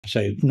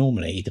So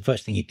normally the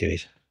first thing you do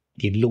is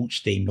you launch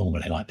Steam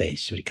normally like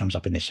this, so it comes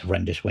up in this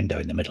horrendous window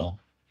in the middle,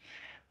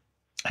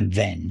 and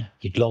then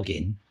you'd log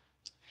in.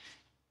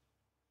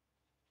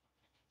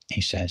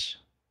 He says,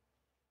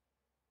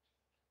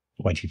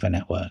 waiting for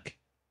network.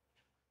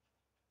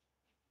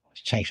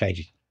 It takes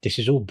ages. This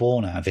is all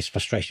born out of this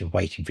frustration of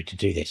waiting for it to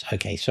do this.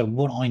 Okay, so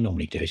what I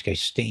normally do is go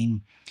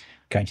Steam,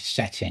 go into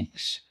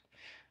settings,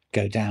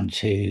 go down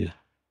to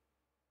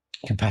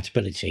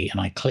compatibility,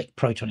 and I click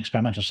Proton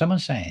Experimental. Someone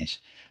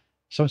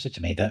said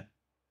to me that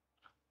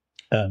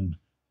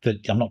that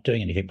I'm not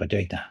doing anything by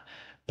doing that.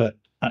 But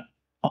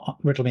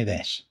riddle me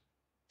this.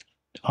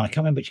 I can't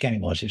remember which game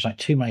it was. It was like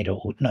Tomb Raider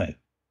or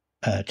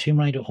Tomb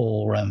Raider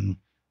or one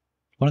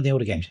of the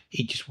older games.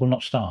 It just will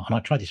not start. And I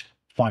tried this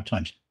 5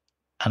 times.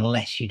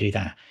 Unless you do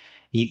that,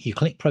 you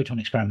click Proton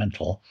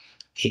Experimental.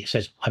 It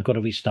says I've got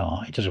to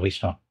restart. It does a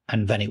restart,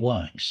 and then it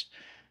works.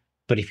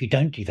 But if you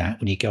don't do that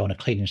when you go on a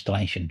clean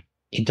installation,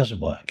 it doesn't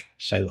work.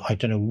 So I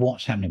don't know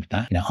what's happening with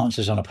that.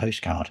 Answers on a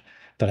postcard,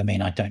 but I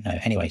mean, I don't know.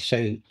 Anyway,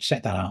 so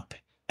set that up,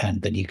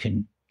 and then you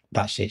can,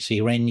 that's it. So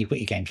you're in, you've got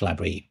your games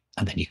library,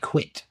 and then you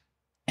quit,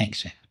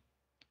 exit.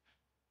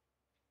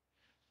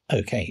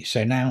 Okay,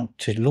 so now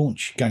to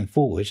launch, going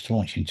forwards, to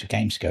launch into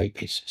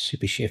GameScope, it's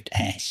Super Shift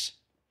S.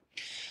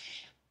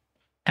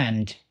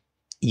 And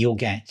you'll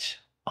get,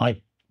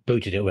 I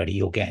booted it already,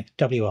 you'll get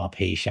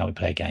WRP, Shall We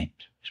Play a Game?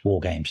 It's War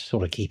Games,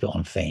 sort of keep it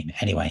on theme.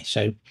 Anyway,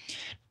 so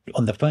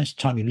on the first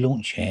time you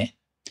launch it,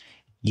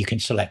 you can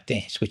select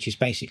this, which is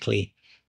basically